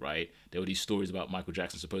 right? There were these stories about Michael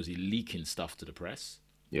Jackson supposedly leaking stuff to the press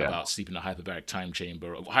yeah, about sleeping in a hyperbaric time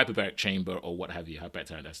chamber, or hyperbaric chamber, or what have you. Hyperbaric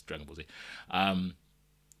time, that's Dragon Ball Z.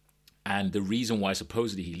 And the reason why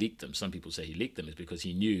supposedly he leaked them, some people say he leaked them, is because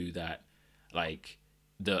he knew that, like,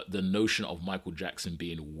 the notion of Michael Jackson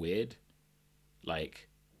being weird, like,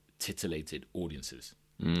 titillated audiences,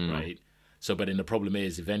 mm, right? So, but then the problem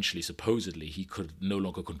is, eventually, supposedly, he could no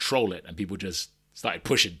longer control it, and people just started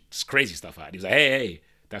pushing crazy stuff out. He was like, hey,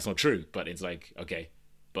 that's not true. But it's like, okay,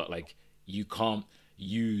 but like, you can't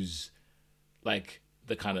use like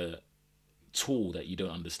the kind of tool that you don't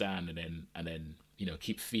understand, and then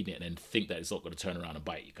keep feeding it and then think that it's not going to turn around and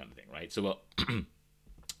bite you, kind of thing, right? So,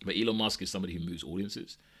 but Elon Musk is somebody who moves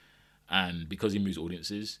audiences, and because he moves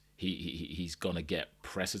audiences, he's gonna get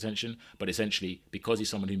press attention. But essentially, because he's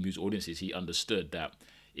someone who moves audiences, he understood that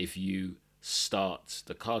if you start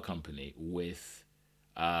the car company with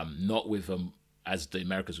not with as the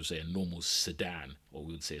Americans would say, a normal sedan, or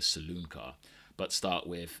we would say a saloon car, but start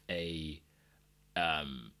with a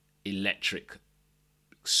electric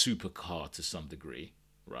supercar to some degree,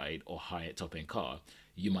 right, or high top end car,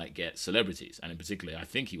 you might get celebrities. And in particular, I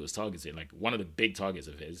think he was targeting, like, one of the big targets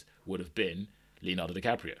of his would have been Leonardo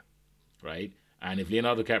DiCaprio, right? And if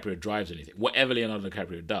Leonardo DiCaprio drives anything, whatever Leonardo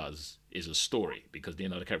DiCaprio does is a story because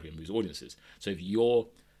Leonardo DiCaprio moves audiences. So if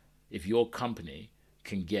your company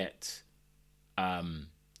can get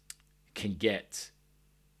can get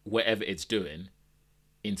whatever it's doing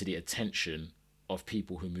into the attention of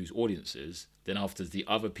people who move audiences, then after the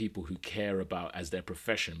other people who care about as their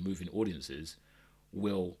profession moving audiences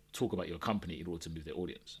will talk about your company in order to move their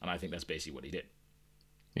audience. And I think that's basically what he did.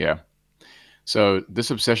 yeah. So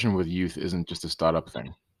this obsession with youth isn't just a startup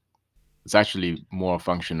thing. It's actually more a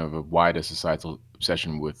function of a wider societal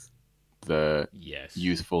obsession with the Yes.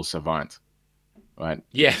 youthful savant, right?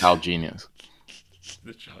 The Yes. child genius.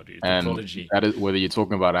 The child, the And prodigy. that is whether you're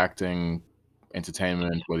talking about acting,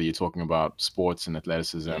 entertainment, whether you're talking about sports and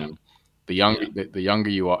athleticism, Yeah. the younger Yeah. the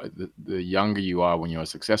younger you are, the younger you are when you're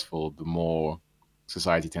successful, the more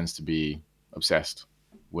society tends to be obsessed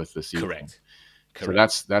with this youth thing. Correct. So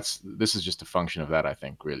Correct. this is just a function of that, I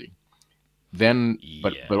think, really. Then,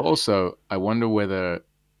 but Yeah. also, I wonder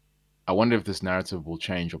if this narrative will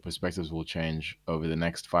change or perspectives will change over the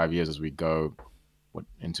next 5 years as we go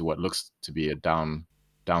into what looks to be a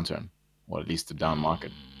downturn, or at least a down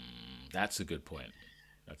market. That's a good point.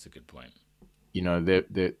 That's a good point.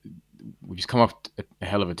 We've just come off a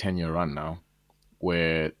hell of a 10-year run now,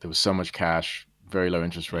 where there was so much cash, very low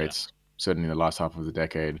interest Yeah. rates, certainly in the last half of the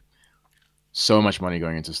decade. So much money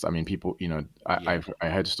going into. I mean, people. Yeah. I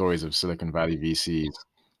heard stories of Silicon Valley VCs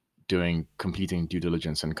doing completing due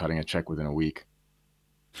diligence and cutting a check within a week.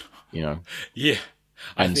 You know, Yeah.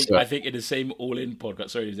 I and think so I think in the same All In podcast,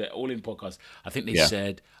 sorry, the All In podcast, I think they yeah,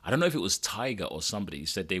 said, I don't know if it was Tiger or somebody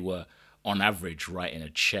said they were on average writing a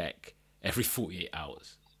check every 48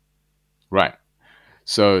 hours, right.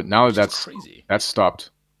 So now which is crazy. that's stopped,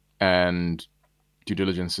 and due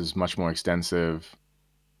diligence is much more extensive.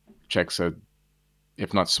 Checks are,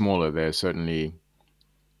 if not smaller, they're certainly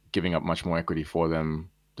giving up much more equity for them.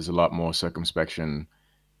 There's a lot more circumspection,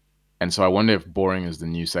 and so I wonder if boring is the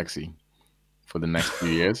new sexy for the next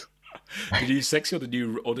few years. The new sexy, or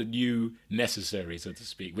the new necessary, so to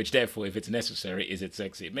speak. Which therefore, if it's necessary, is it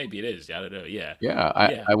sexy? Maybe it is. I don't know. Yeah. Yeah,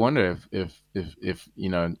 Yeah. I wonder if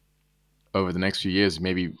over the next few years,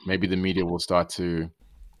 maybe the media will start to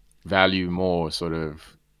value more sort of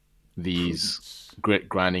these Prudence.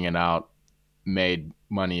 grinding it out, made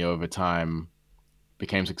money over time,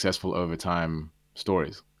 became successful over time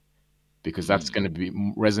stories, because that's Mm. going to be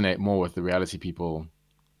resonate more with the reality people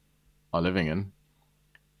are living in. Mm.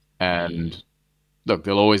 And look,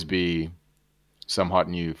 there'll always be some hot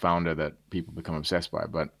new founder that people become obsessed by,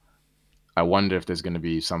 but I wonder if there's going to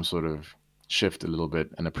be some sort of shift a little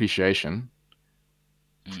bit, an appreciation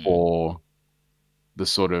Mm. for the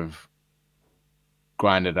sort of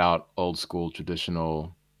grinded out old school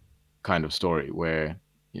traditional kind of story where,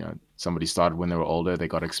 somebody started when they were older, they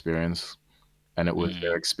got experience, and it was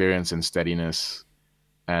their Mm. experience and steadiness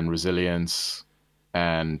and resilience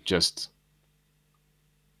and just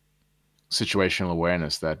situational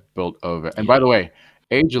awareness that built over. And by Yeah. the way,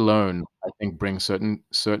 age alone, I think, brings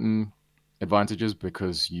certain advantages,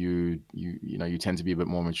 because you tend to be a bit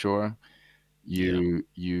more mature. Yeah.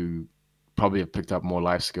 You probably have picked up more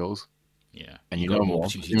life skills, Yeah. and You you got know more more,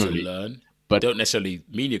 opportunity to presumably. learn. But Don't necessarily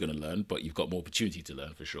mean you're going to learn, but you've got more opportunity to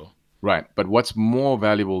learn for sure. right, but what's more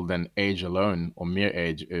valuable than age alone or mere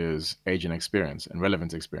age is age and experience and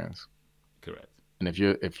relevant experience. Correct. And if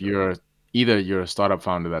Correct. you're either you're a startup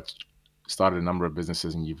founder that's started a number of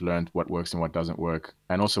businesses and you've learned what works and what doesn't work,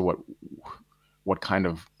 and also what kind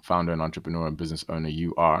of founder and entrepreneur and business owner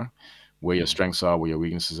you are, where your Mm. strengths are, where your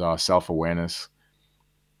weaknesses are, self-awareness.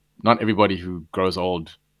 Not everybody who grows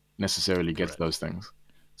old necessarily gets Correct. those things.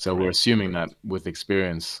 So we're Correct. assuming that Correct. with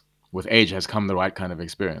experience, with age has come the right kind of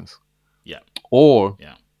experience. Yeah. Or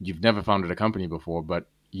Yeah. you've never founded a company before, but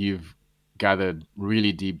you've gathered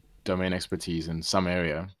really deep domain expertise in some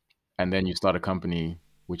area, and then you start a company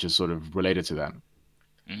which is sort of related to that.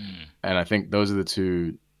 Mm. And I think those are the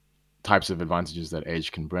two types of advantages that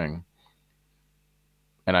age can bring.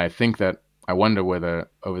 And I think that I wonder whether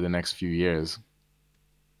over the next few years,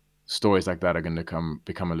 stories like that are going to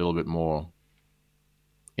become a little bit more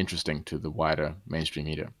interesting to the wider mainstream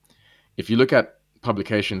media. If you look at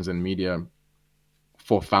publications and media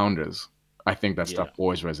for founders, I think that stuff Yeah.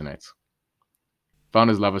 always resonates.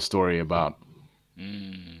 Founders love a story about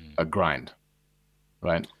Mm. a grind,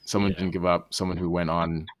 right? Someone Yeah. didn't give up, someone who went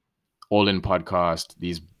on all in podcast,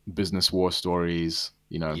 these business war stories,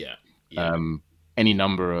 Yeah. Yeah. um, any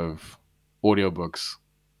number of audiobooks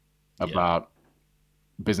Yeah. about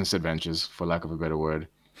business adventures, for lack of a better word,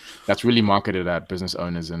 that's really marketed at business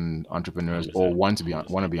owners and entrepreneurs, or 100%. want to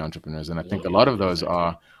 100%. be entrepreneurs. And I Want think to a be lot of entrepreneurs. those Exactly.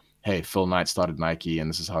 are, hey, Phil Knight started Nike and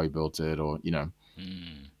this is how he built it, or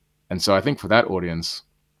Mm. And so I think for that audience,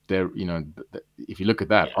 if you look at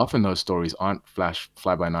that, Yeah. often those stories aren't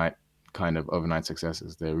fly by night kind of overnight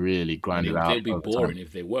successes. They're really And grinded they out would be over time. boring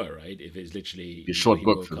if they were, right? If it's literally, Be a short he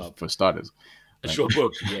book woke up, for starters, a right? short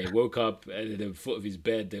book. Yeah, he woke up and at the foot of his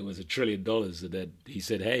bed there was $1 trillion, and then he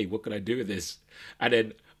said, "Hey, what can I do with this?" And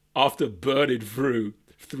then after burning through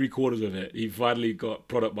three-quarters of it, he finally got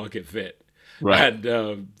product market fit, Right.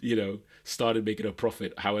 and started making a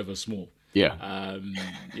profit, however small. Yeah,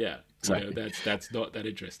 Yeah, exactly. that's not that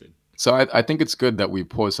interesting. So I think it's good that we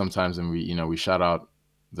pause sometimes and we shout out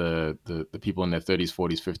the people in their 30s,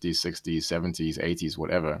 40s, 50s, 60s, 70s, 80s,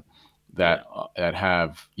 whatever, Yeah, that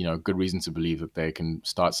have good reason to believe that they can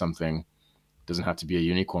start something. Doesn't have to be a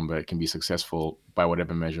unicorn, but it can be successful by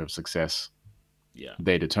whatever measure of success yeah,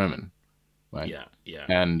 they determine, right? yeah, yeah,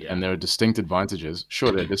 And yeah. there are distinct advantages.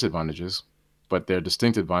 Sure, there are disadvantages, but there are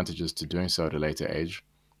distinct advantages to doing so at a later age.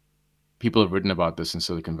 People have written about this in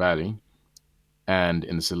Silicon Valley and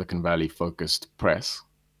in the Silicon Valley focused press.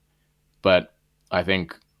 But I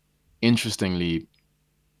think, interestingly,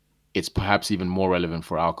 it's perhaps even more relevant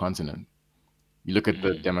for our continent. You look at the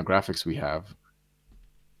Mm, demographics we have,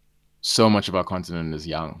 so much of our continent is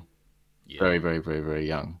young, yeah, very, very, very, very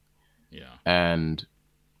young. yeah, And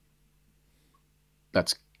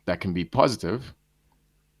that can be positive.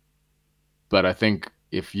 But I think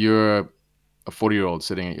if you're a 40-year-old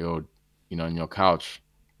sitting at your, on your couch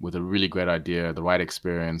with a really great idea, the right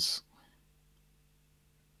experience,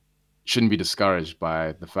 shouldn't be discouraged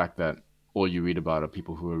by the fact that all you read about are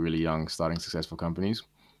people who are really young starting successful companies,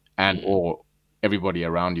 and mm, or everybody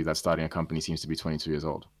around you that's starting a company seems to be 22 years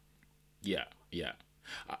old. yeah, yeah.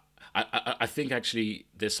 I, I think actually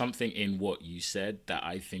there's something in what you said that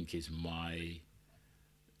I think is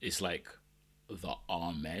it's like the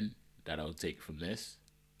amen that I'll take from this.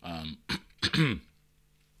 Um, and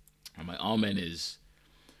my amen is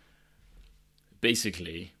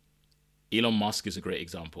basically Elon Musk is a great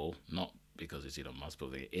example, not because it's Elon Musk, but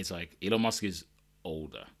it's like Elon Musk is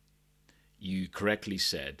older. You correctly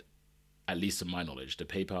said, at least to my knowledge, the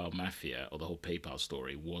PayPal mafia or the whole PayPal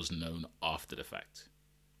story was known after the fact,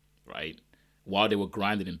 right? While they were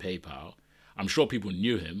grinding in PayPal, I'm sure people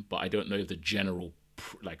knew him, but I don't know if the general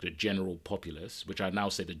populace, which I now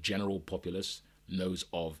say the general populace knows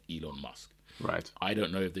of Elon Musk. Right. I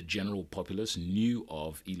don't know if the general populace knew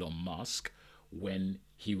of Elon Musk when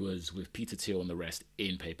he was with Peter Thiel and the rest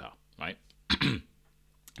in PayPal, right?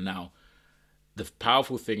 Now, the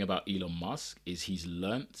powerful thing about Elon Musk is he's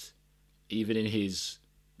learnt, even in his,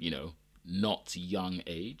 not young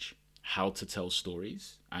age, how to tell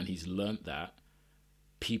stories. And he's learnt that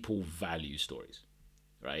people value stories,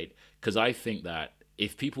 right? Because I think that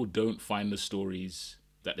if people don't find the stories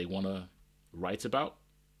that they want to write about,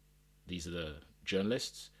 these are the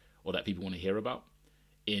journalists, or that people want to hear about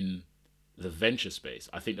in the venture space,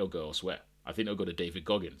 I think they'll go elsewhere. I think they'll go to David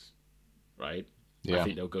Goggins, right? I Yeah.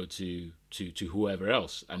 think they'll go to whoever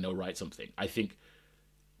else and they'll write something. I think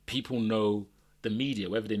people know the media,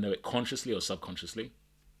 whether they know it consciously or subconsciously,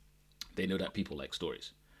 they know that people like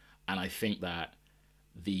stories. And I think that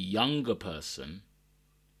the younger person,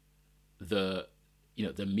 the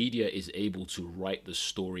media is able to write the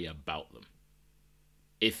story about them.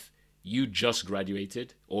 If you just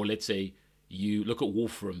graduated, or let's say you look at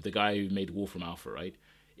Wolfram, the guy who made Wolfram Alpha, right?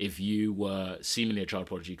 If you were seemingly a child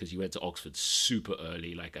prodigy because you went to Oxford super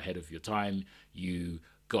early, like ahead of your time, you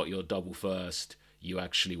got your double first, you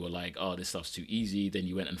actually were like, oh, this stuff's too easy. Then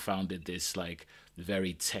you went and founded this like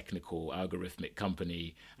very technical algorithmic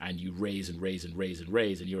company, and you raise and raise and raise and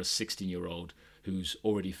raise, and you're a 16-year-old who's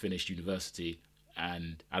already finished university.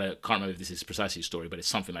 And can't remember if this is precisely a story, but it's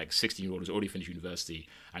something like a 16-year-old who's already finished university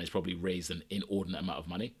and has probably raised an inordinate amount of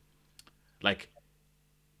money. Like,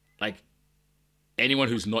 like anyone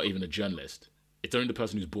who's not even a journalist, it's only the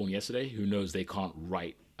person who's born yesterday who knows they can't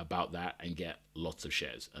write about that and get lots of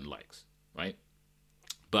shares and likes, right?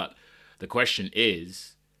 But the question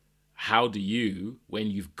is, how do you,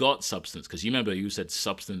 when you've got substance, because you remember you said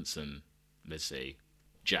substance and let's say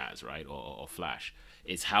jazz, right, or flash,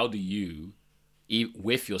 it's how do you,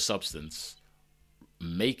 with your substance,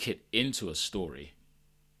 make it into a story,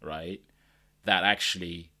 right, that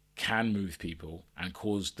actually can move people and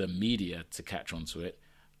cause the media to catch onto it,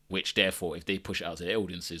 which therefore, if they push it out to their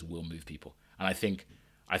audiences, will move people. And I think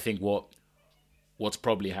what's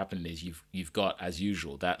probably happening is you've got, as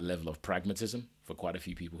usual, that level of pragmatism for quite a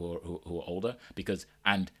few people who are older, because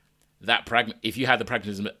and that if you had the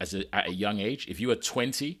pragmatism at a young age, if you were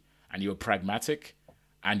 20 and you were pragmatic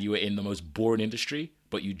and you were in the most boring industry,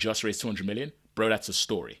 but you just raised 200 million, bro, that's a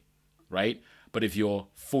story, right? But if you're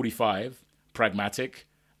 45, pragmatic,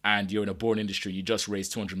 and you're in a boring industry, you just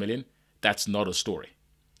raised 200 million, that's not a story,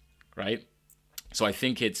 right? So I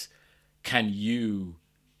think it's, can you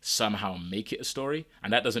somehow make it a story?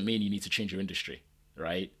 And that doesn't mean you need to change your industry,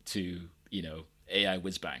 right? To, AI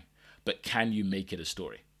whiz bang. But can you make it a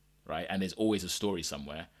story, right? And there's always a story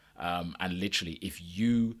somewhere. And literally, if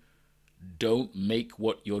you don't make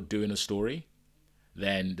what you're doing a story,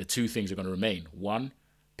 then the two things are going to remain. One,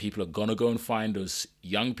 people are going to go and find those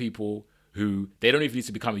young people who, they don't even need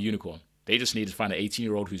to become a unicorn. They just need to find an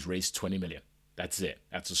 18-year-old who's raised 20 million. That's it.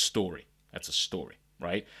 That's a story. That's a story,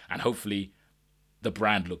 right? And hopefully the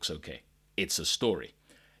brand looks okay. It's a story.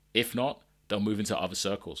 If not, they'll move into other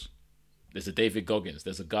circles. There's a David Goggins.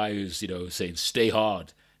 There's a guy who's, saying, stay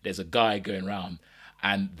hard. There's a guy going around,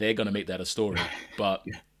 and they're going to make that a story. But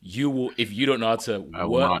you will, if you don't know how to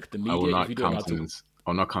work the I will media, if you not don't know how to...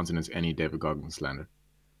 I will not countenance any David Goggins slander.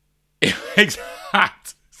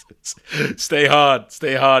 Exact. Stay hard,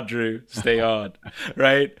 Drew. Stay hard,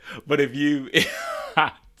 right? But if you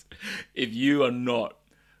are not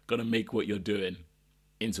gonna make what you're doing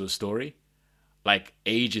into a story, like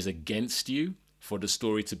age is against you for the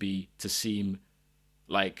story to seem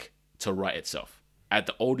like to write itself. At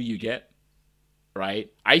the older you get,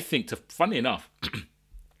 right? I think, funny enough,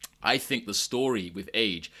 I think the story with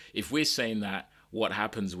age, if we're saying that what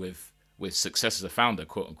happens with success as a founder,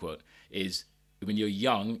 quote unquote, is when you're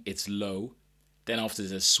young, it's low. Then after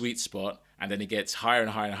there's a sweet spot, and then it gets higher and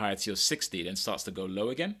higher and higher till you're 60, then starts to go low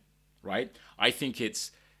again, right? I think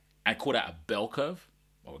I call that a bell curve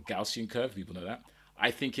or a Gaussian curve. People know that. I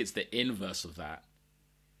think it's the inverse of that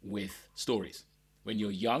with stories. When you're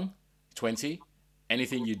young, 20,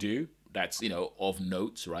 anything you do that's, of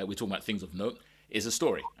note, right? We're talking about things of note, is a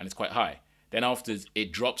story, and it's quite high. Then after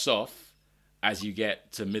it drops off as you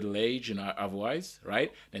get to middle age and otherwise,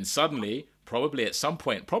 right? Then suddenly, probably at some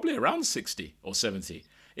point, probably around 60 or 70,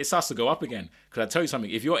 it starts to go up again. Because I tell you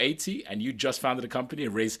something, if you're 80 and you just founded a company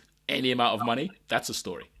and raised any amount of money, that's a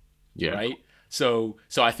story, Yeah. right? So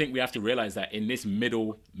I think we have to realize that in this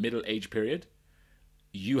middle age period,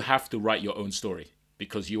 you have to write your own story,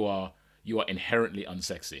 because you are inherently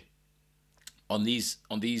unsexy. On these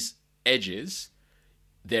edges,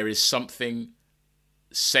 there is something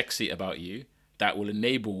sexy about you that will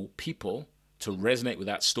enable people to resonate with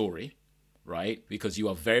that story, right? Because you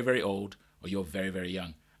are very, very old, or you're very, very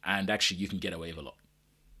young. And actually, you can get away with a lot.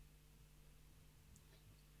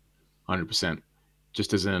 100%.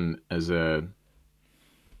 Just as an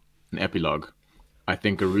epilogue, I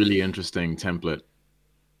think a really interesting template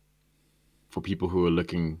for people who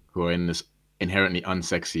are in this inherently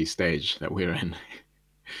unsexy stage that we're in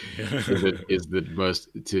is the most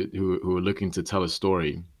who are looking to tell a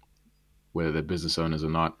story, whether they're business owners or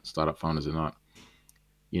not, startup founders or not.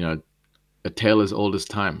 You know, a tale as old as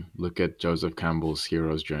time. Look at Joseph Campbell's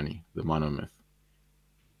hero's journey, the monomyth.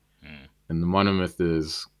 And the monomyth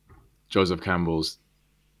is Joseph Campbell's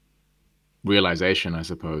realization, I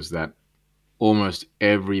suppose, that almost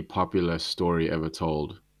every popular story ever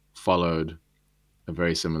told followed a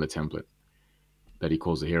very similar template that he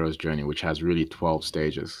calls the hero's journey, which has really 12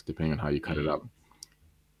 stages, depending on how you cut it up.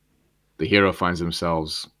 The hero finds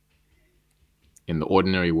themselves in the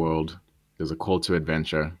ordinary world. There's a call to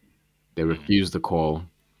adventure. They refuse the call.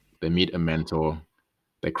 They meet a mentor.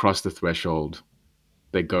 They cross the threshold.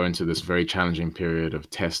 They go into this very challenging period of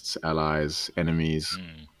tests, allies, enemies.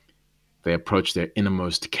 They approach their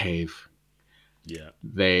innermost cave. Yeah.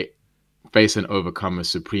 They face and overcome a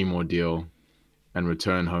supreme ordeal and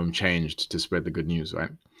return home changed to spread the good news, right?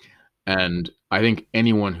 And I think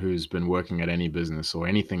anyone who's been working at any business or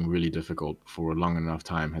anything really difficult for a long enough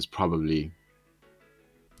time has probably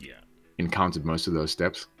encountered most of those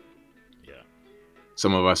steps. Yeah.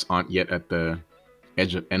 Some of us aren't yet at the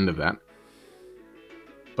end of that.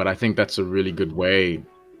 But I think that's a really good way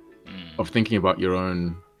of thinking about your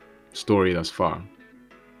own story thus far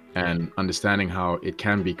and understanding how it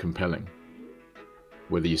can be compelling.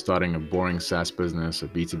 Whether you're starting a boring SaaS business, a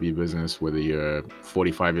B2B business, whether you're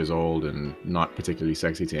 45 years old and not particularly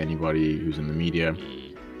sexy to anybody who's in the media,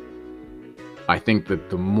 I think that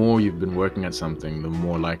the more you've been working at something, the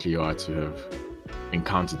more likely you are to have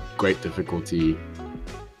encountered great difficulty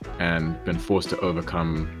and been forced to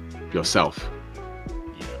overcome yourself.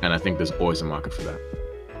 And I think there's always a market for that.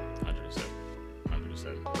 100%.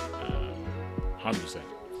 100%. 100%.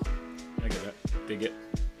 I get that. Dig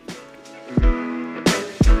it.